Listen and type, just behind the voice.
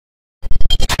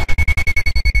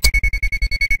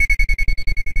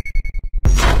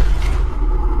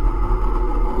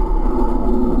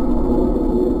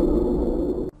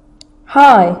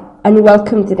Hi, and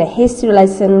welcome to the history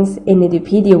lessons in the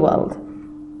Wikipedia world.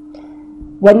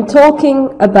 When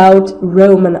talking about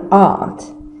Roman art,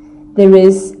 there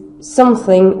is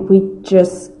something we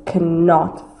just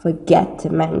cannot forget to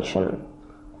mention,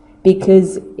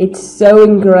 because it's so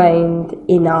ingrained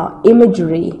in our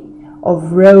imagery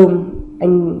of Rome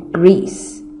and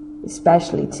Greece,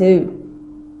 especially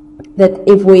too, that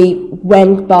if we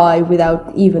went by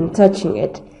without even touching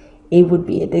it, it would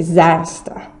be a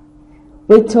disaster.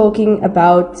 We're talking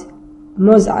about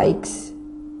mosaics,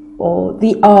 or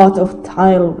the art of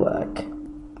tile work.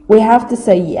 We have to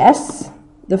say yes,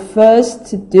 the first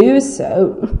to do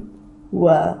so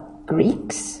were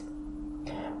Greeks,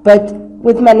 but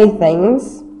with many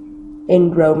things in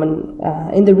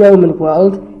the Roman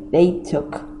world, they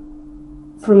took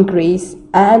from Greece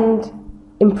and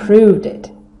improved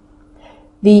it.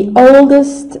 The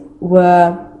oldest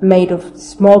were made of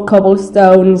small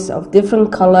cobblestones of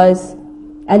different colors,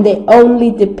 and they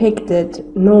only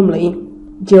depicted normally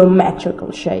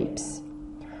geometrical shapes.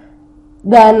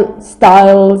 Then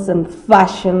styles and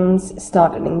fashions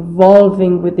started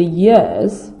evolving with the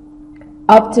years,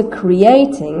 up to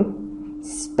creating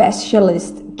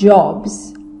specialist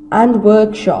jobs and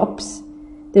workshops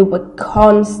that were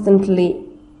constantly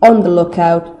on the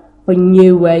lookout for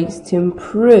new ways to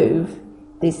improve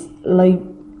these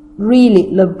really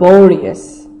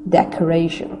laborious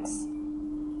decorations.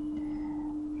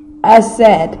 As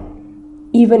said,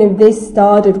 even if this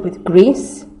started with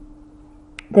Greece,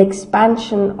 the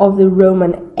expansion of the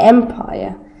Roman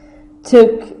Empire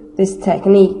took this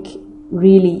technique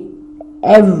really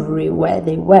everywhere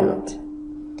they went.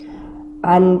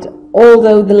 And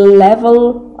although the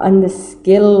level and the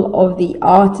skill of the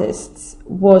artists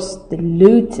was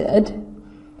diluted,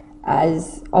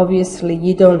 as obviously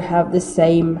you don't have the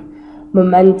same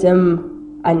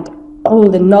momentum and all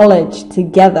the knowledge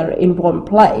together in one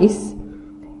place,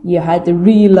 you had to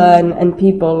relearn, and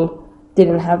people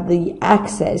didn't have the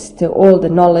access to all the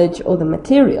knowledge or the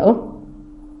material.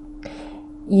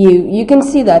 You can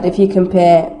see that if you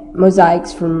compare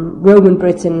mosaics from Roman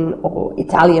Britain or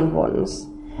Italian ones.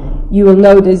 You will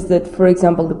notice that, for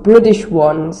example, the British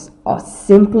ones are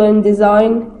simpler in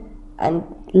design and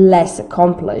less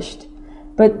accomplished.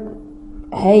 But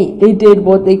hey, they did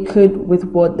what they could with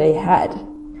what they had.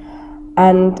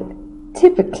 And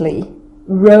typically,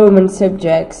 Roman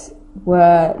subjects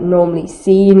were normally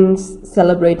scenes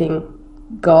celebrating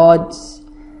gods,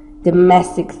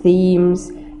 domestic themes,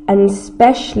 and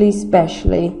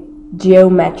especially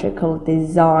geometrical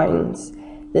designs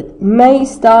that may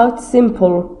start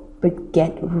simple but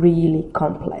get really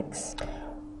complex.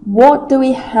 What do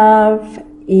we have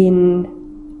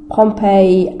in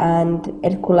Pompeii and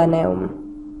Herculaneum?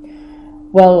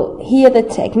 Well, here the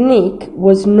technique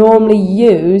was normally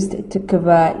used to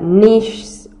cover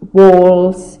niches,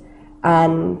 walls,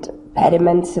 and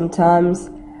pediments sometimes,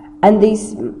 and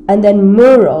then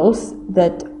murals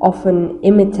that often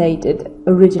imitated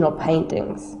original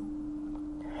paintings.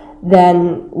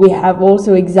 Then we have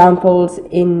also examples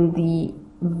in the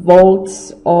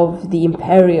vaults of the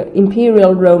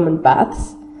imperial Roman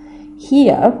baths.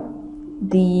 Here,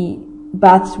 the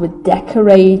baths were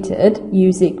decorated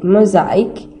using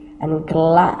mosaic and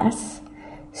glass.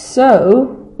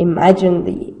 So imagine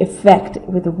the effect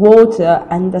with the water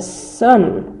and the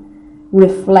sun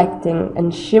reflecting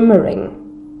and shimmering.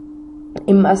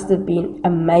 It must have been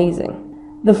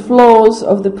amazing. The floors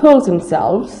of the pools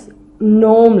themselves,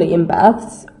 normally in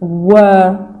baths,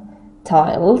 were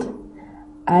tiled,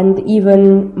 and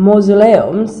even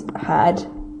mausoleums had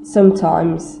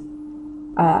sometimes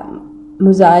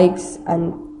mosaics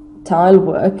and tile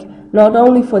work, not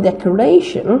only for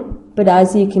decoration, but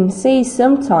as you can see,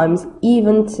 sometimes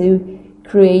even to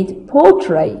create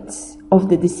portraits of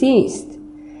the deceased.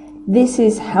 This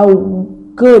is how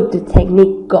good the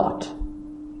technique got.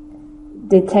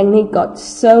 The technique got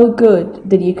so good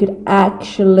that you could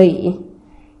actually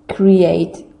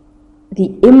create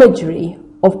the imagery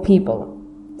of people.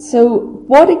 So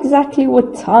what exactly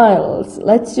were tiles?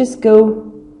 Let's just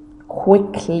go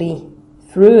quickly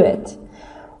through it.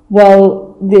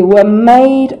 Well, they were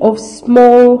made of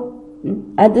small,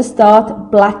 at the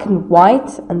start, black and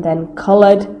white, and then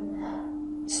colored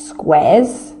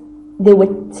squares. They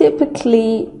were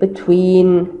typically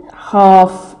between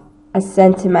half a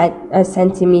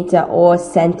centimeter or a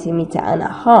centimeter and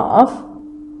a half,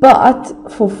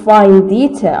 but for fine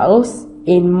details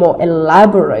in more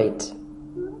elaborate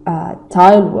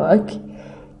tile work,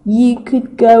 you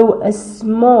could go as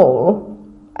small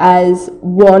as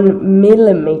 1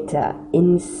 millimeter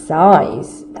in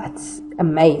size. That's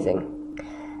amazing.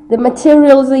 The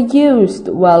materials are used,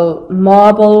 well,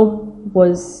 marble,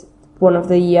 was one of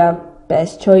the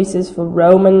best choices for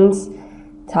Romans.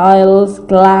 Tiles,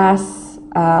 glass,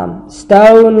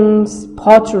 stones,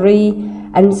 pottery,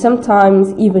 and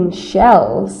sometimes even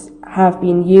shells have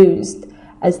been used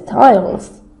as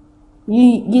tiles.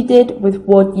 You did with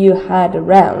what you had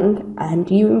around and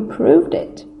you improved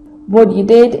it. What you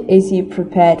did is you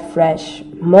prepared fresh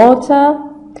mortar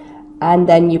and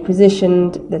then you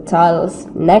positioned the tiles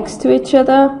next to each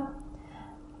other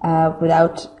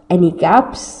without any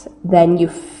gaps. Then you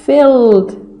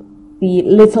filled the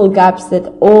little gaps that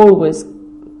always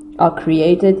are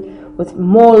created with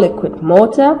more liquid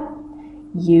mortar.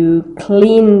 You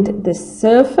cleaned the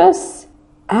surface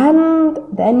and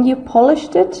then you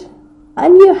polished it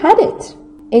and you had it.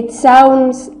 It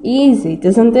sounds easy,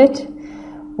 doesn't it?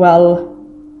 Well,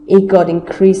 it got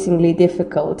increasingly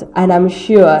difficult, and I'm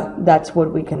sure that's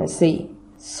what we're gonna see.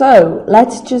 So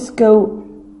let's just go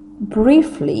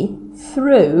briefly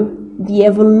through the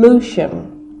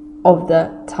evolution of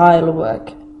the tile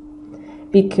work,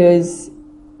 because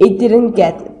it didn't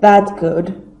get that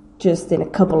good just in a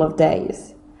couple of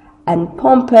days. And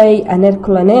Pompeii and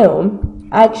Herculaneum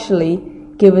actually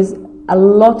give us a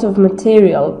lot of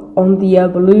material on the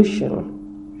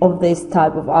evolution of this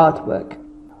type of artwork.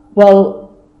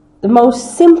 Well, the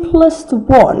most simplest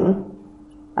one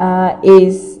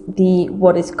is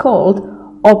what is called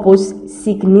OPUS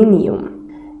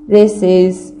SIGNINUM. This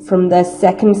is from the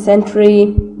 2nd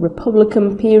century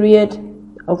Republican period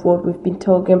of what we've been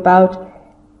talking about.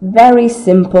 Very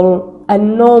simple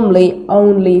and normally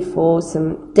only for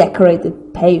some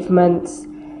decorated pavements,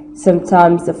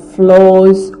 sometimes the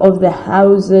floors of the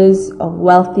houses of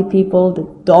wealthy people, the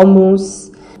domus.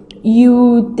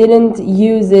 You didn't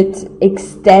use it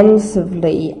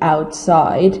extensively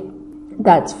outside,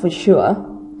 that's for sure.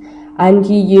 And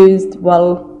you used,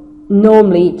 well,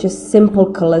 normally just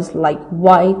simple colors like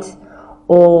white,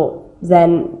 or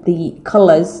then the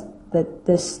colors that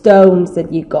the stones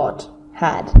that you got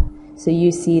had. So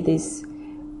you see these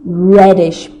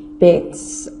reddish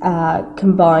bits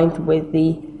combined with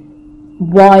the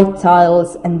white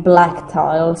tiles and black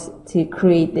tiles to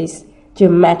create these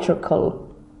geometrical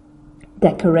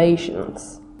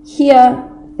decorations. Here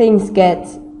things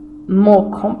get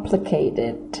more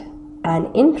complicated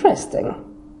and interesting.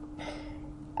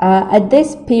 At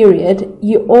this period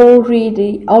you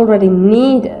already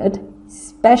needed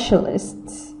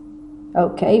specialists.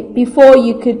 Okay, before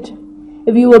you could,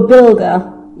 if you were a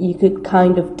builder, you could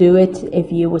kind of do it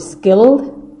if you were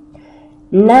skilled.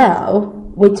 Now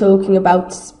we're talking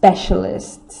about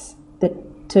specialists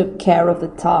that took care of the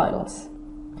tiles.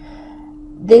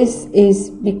 This is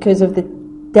because of the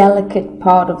delicate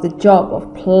part of the job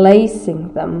of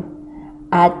placing them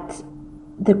at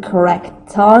the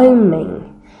correct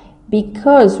timing.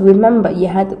 Because remember, you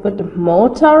had to put the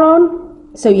mortar on,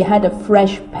 so you had a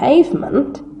fresh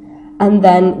pavement, and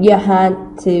then you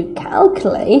had to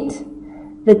calculate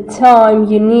the time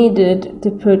you needed to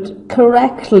put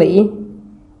correctly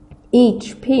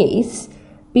each piece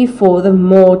before the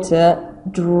mortar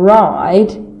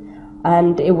dried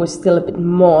and it was still a bit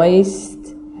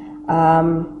moist,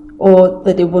 or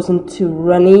that it wasn't too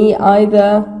runny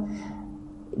either.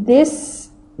 This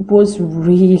was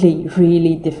really,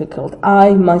 really difficult.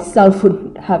 I myself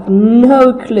would have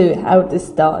no clue how to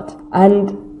start. And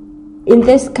in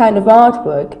this kind of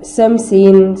artwork, some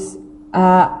scenes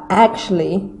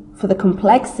actually, for the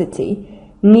complexity,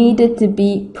 needed to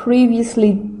be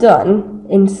previously done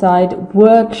inside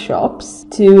workshops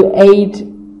to aid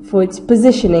for its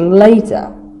positioning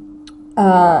later.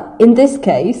 In this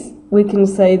case, we can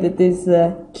say that there's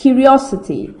a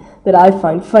curiosity that I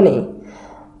find funny,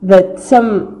 that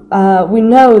we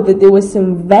know that there were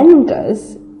some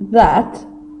vendors that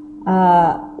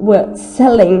were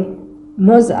selling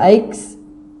mosaics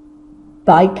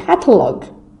by catalogue,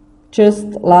 just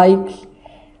like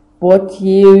what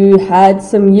you had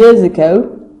some years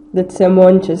ago, that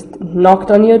someone just knocked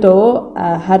on your door,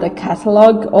 had a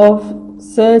catalogue of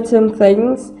certain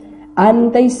things,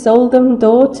 and they sold them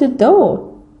door to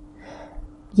door.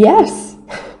 Yes,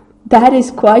 that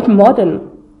is quite modern.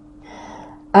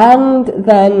 And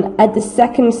then at the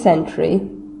 2nd century,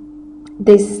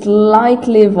 this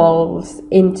slightly evolves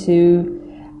into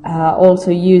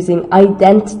also using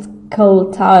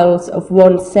identical tiles of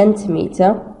 1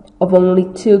 centimeter of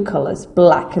only 2 colors,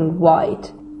 black and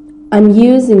white, and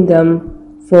using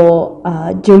them for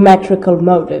geometrical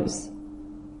motives.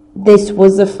 This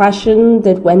was a fashion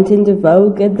that went into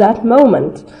vogue at that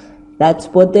moment. That's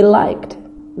what they liked.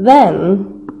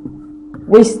 Then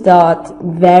we start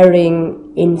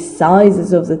varying in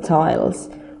sizes of the tiles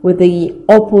with the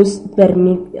OPUS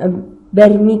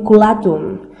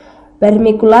vermiculatum,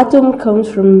 Vermiculatum comes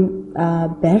from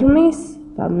vermis,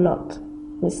 if I'm not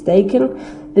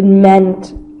mistaken, that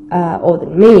meant or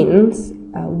that means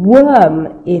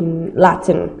worm in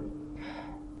Latin.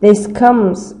 This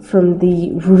comes from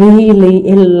the really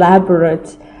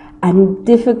elaborate and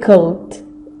difficult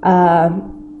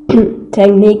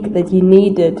technique that you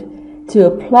needed to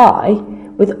apply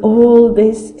with all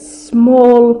this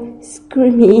small,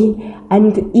 scrimmy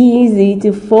and easy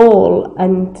to fall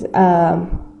and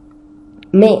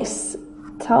miss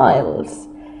tiles.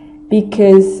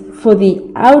 Because for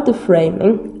the outer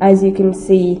framing, as you can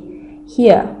see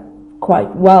here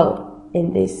quite well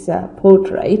in this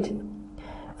portrait,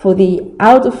 for the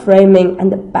outer framing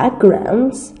and the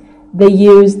backgrounds, they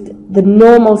used the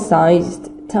normal sized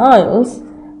tiles,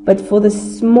 but for the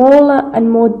smaller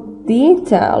and more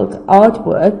detailed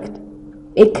artwork,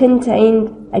 it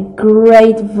contained a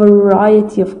great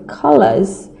variety of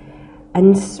colors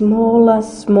and smaller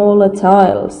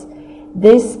tiles.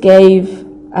 This gave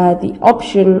the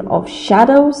option of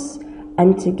shadows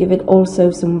and to give it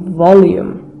also some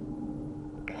volume.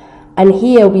 And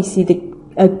here we see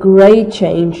a great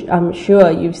change, I'm sure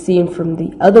you've seen from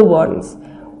the other ones,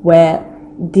 where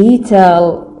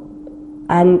detail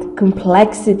and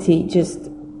complexity just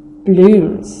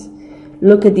blooms.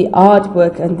 Look at the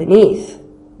artwork underneath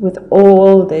with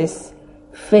all this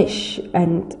fish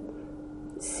and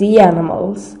sea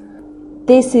animals.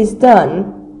 This is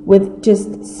done with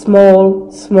just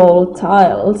small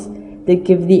tiles that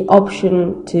give the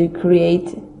option to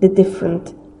create the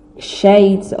different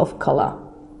shades of color.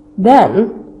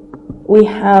 Then we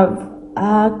have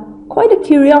quite a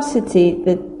curiosity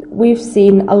that we've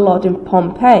seen a lot in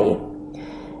Pompeii.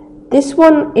 This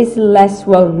one is less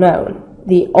well known,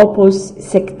 the opus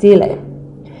sectile.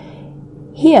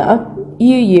 Here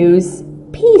you use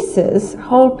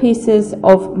whole pieces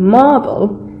of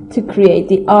marble to create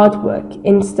the artwork.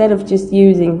 Instead of just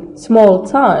using small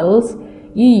tiles,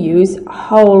 you use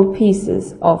whole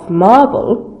pieces of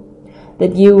marble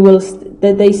that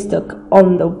they stuck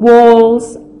on the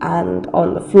walls and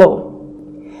on the floor.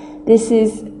 This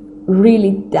is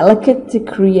really delicate to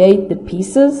create the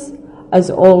pieces, as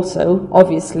also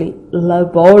obviously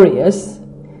laborious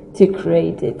to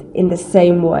create it in the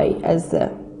same way as the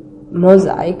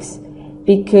mosaics,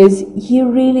 because you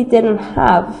really didn't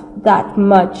have that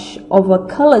much of a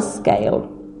color scale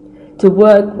to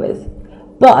work with.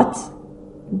 But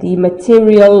the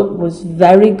material was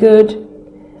very good,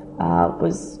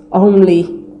 was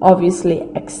only obviously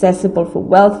accessible for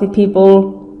wealthy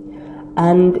people,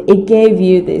 and it gave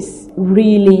you this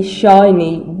really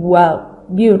shiny,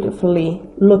 beautifully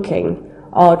looking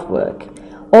artwork.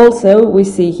 Also, we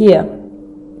see here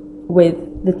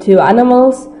with the two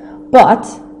animals, but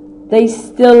they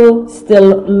still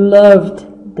loved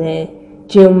the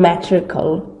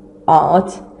geometrical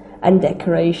art and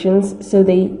decorations, so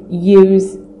they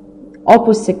use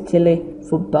opus sectile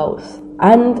for both.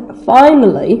 And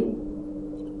finally,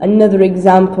 another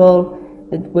example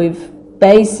that we've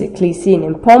basically seen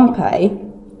in Pompeii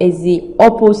is the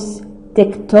opus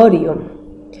TECTORIUM.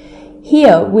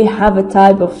 Here we have a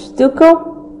type of stucco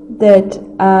that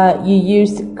you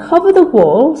use to cover the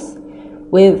walls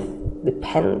with,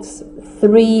 depends,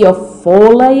 3 or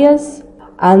 4 layers,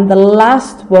 and the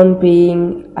last one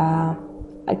being a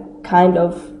kind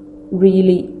of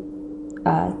really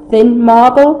thin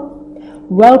marble,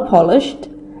 well polished,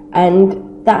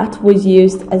 and that was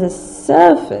used as a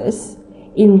surface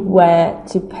in where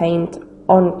to paint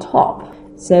on top.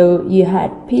 So you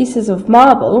had pieces of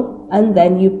marble, and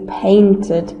then you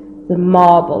painted the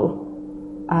marble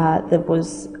that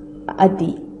was at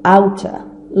the outer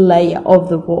layer of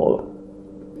the wall.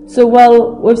 So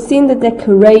while we've seen the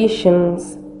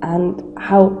decorations and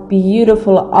how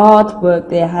beautiful artwork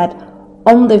they had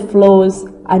on the floors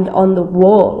and on the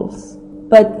walls,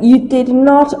 but you did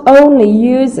not only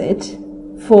use it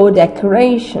for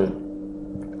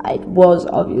decoration. It was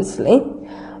obviously,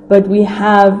 but we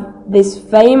have this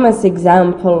famous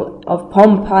example of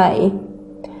Pompeii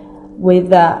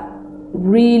with a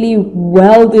really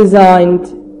well-designed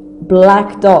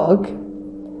black dog,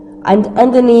 and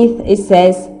underneath it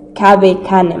says Cabe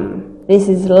Canem. This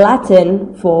is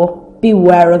Latin for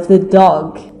beware of the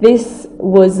dog. This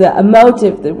was a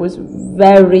motif that was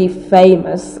very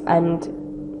famous and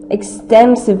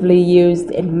extensively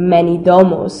used in many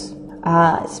domos,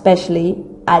 especially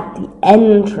at the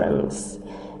entrance.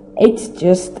 It's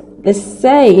just the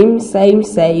same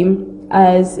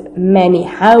as many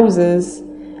houses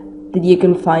that you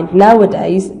can find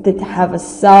nowadays that have a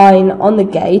sign on the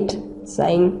gate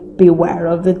saying beware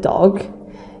of the dog,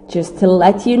 just to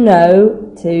let you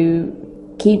know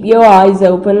to keep your eyes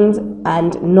open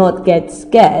and not get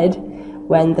scared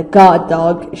when the guard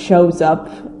dog shows up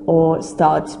or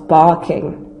starts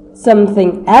barking.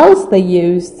 Something else they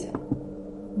used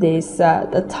this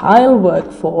the tile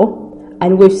work for,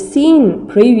 and we've seen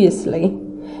previously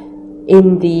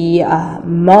in the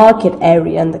market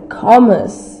area and the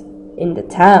commerce in the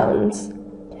towns,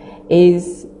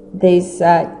 is these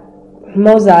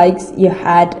mosaics you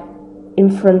had in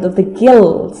front of the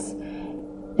guilds.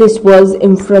 This was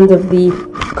in front of the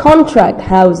contract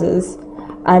houses,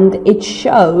 and it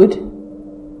showed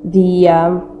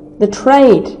the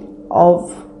trade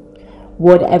of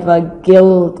whatever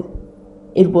guild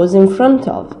it was in front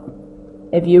of.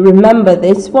 If you remember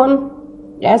this one,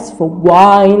 yes, for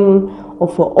wine or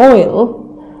for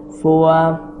oil,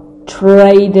 for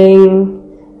trading,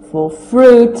 for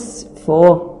fruits,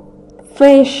 for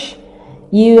fish,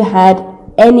 you had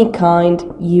any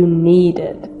kind you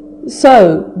needed.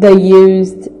 So they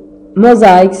used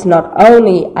mosaics not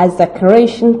only as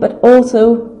decoration but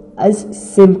also as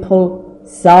simple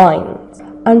signs.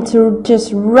 And to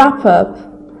just wrap up,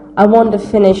 I want to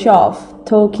finish off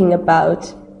talking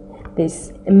about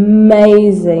this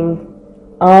amazing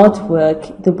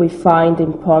artwork that we find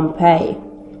in Pompeii.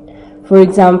 For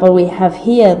example, we have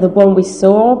here the one we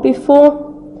saw before.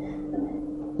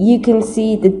 You can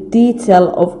see the detail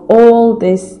of all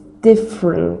these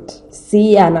different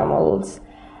sea animals.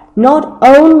 Not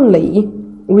only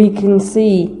we can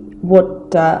see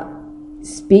what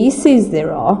species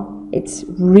there are, it's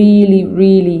really,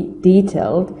 really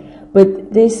detailed,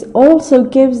 but this also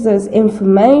gives us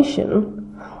information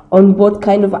on what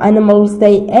kind of animals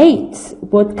they ate,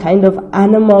 what kind of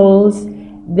animals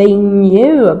they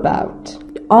knew about.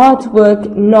 Artwork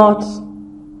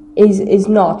is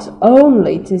not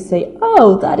only to say,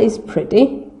 oh, that is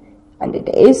pretty, and it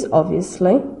is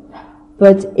obviously,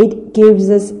 but it gives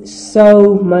us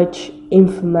so much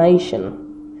information.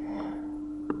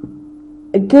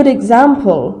 A good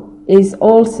example is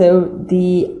also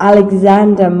the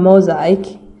Alexander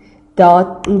mosaic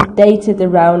dated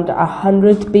around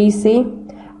 100 BC,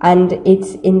 and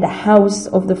it's in the House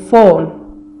of the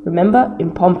Faun, remember,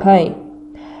 in Pompeii.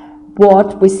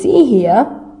 What we see here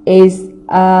is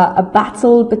a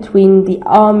battle between the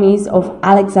armies of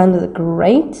Alexander the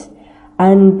Great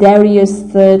and Darius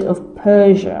III of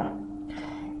Persia.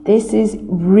 This is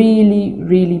really,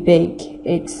 really big.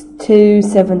 It's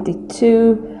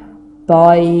 272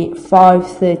 by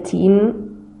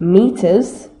 513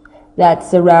 meters.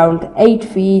 That's around 8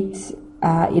 feet,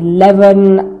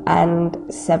 11 and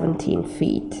 17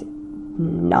 feet,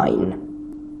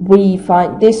 9. We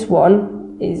find this one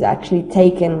is actually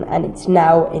taken and it's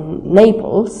now in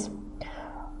Naples,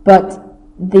 but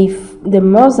the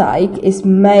mosaic is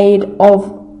made of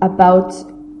about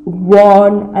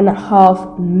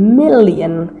 1.5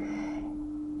 million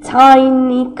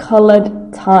tiny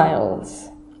colored tiles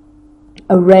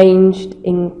arranged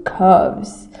in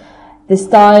curves. The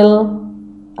style,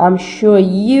 I'm sure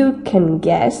you can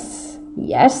guess.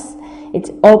 Yes,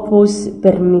 it's OPUS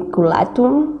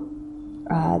VERMICULATUM,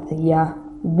 the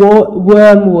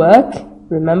worm work,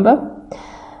 remember?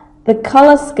 The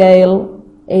color scale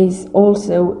is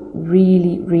also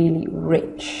really, really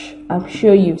rich. I'm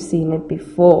sure you've seen it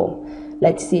before.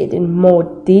 Let's see it in more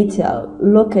detail.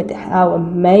 Look at how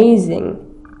amazing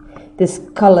this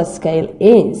color scale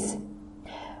is.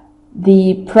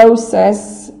 The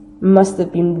process must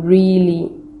have been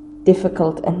really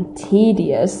difficult and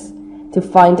tedious to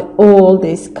find all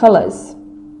these colors.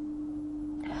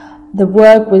 The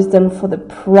work was done for the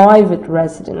private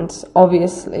residents,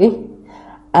 obviously,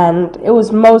 and it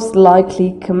was most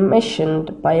likely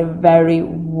commissioned by a very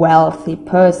wealthy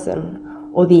person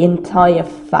or the entire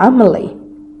family.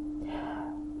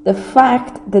 The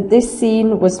fact that this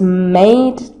scene was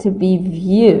made to be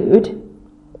viewed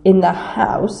in the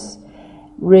house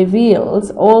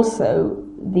reveals also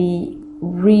the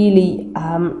really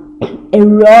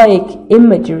heroic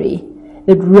imagery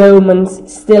that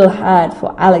Romans still had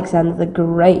for Alexander the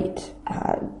Great,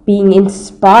 being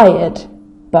inspired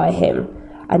by him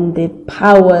and the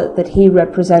power that he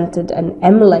represented and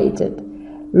emulated.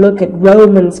 Look at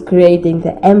Romans creating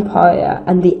the empire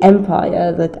and the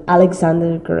empire that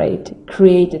Alexander the Great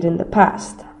created in the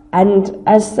past. And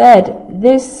as said,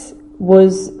 this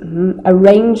was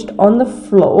arranged on the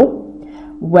floor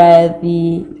where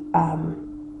the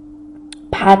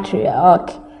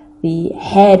patriarch, the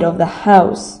head of the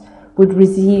house, would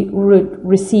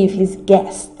receive his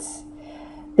guests.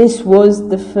 This was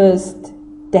the first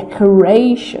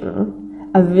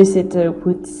decoration a visitor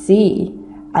would see,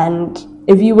 and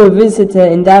if you were a visitor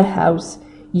in that house,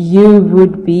 you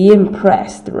would be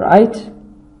impressed, right?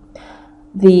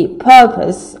 The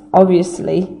purpose,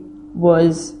 obviously,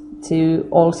 was to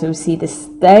also see the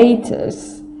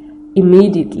status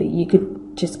immediately. You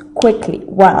could just quickly,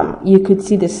 wham, you could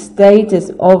see the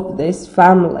status of this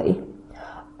family,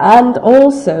 and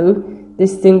also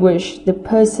distinguish the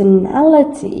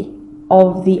personality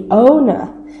of the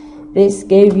owner. This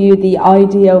gave you the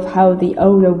idea of how the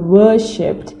owner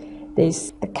worshipped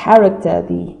the character,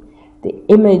 the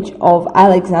image of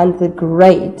Alexander the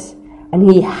Great, and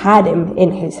he had him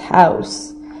in his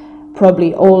house,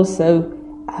 probably also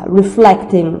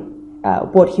reflecting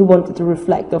what he wanted to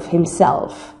reflect of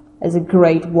himself as a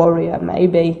great warrior,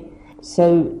 maybe.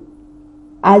 So,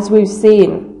 as we've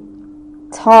seen,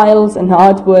 tiles and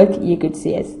artwork you could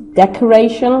see as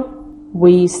decoration,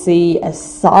 we see as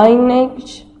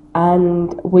signage,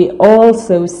 and we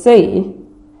also see,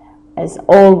 as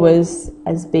always,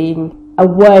 as being a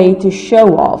way to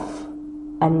show off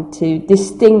and to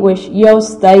distinguish your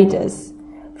status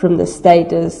from the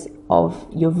status of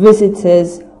your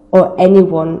visitors or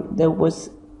anyone that was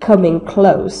coming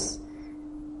close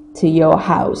to your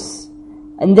house.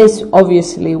 And this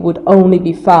obviously would only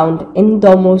be found in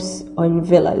domus or in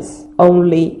villas.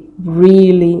 Only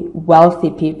really wealthy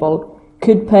people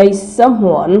could pay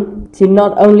someone to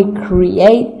not only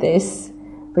create this,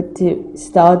 but to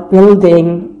start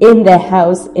building in their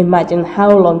house. Imagine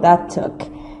how long that took.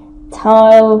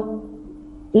 Tile,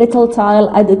 little tile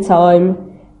at a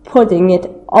time, putting it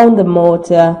on the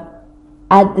mortar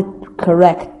at the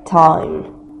correct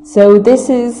time. So this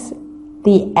is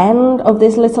the end of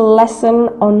this little lesson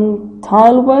on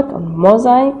tile work, on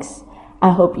mosaics.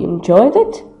 I hope you enjoyed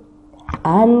it,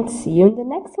 and see you in the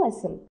next lesson.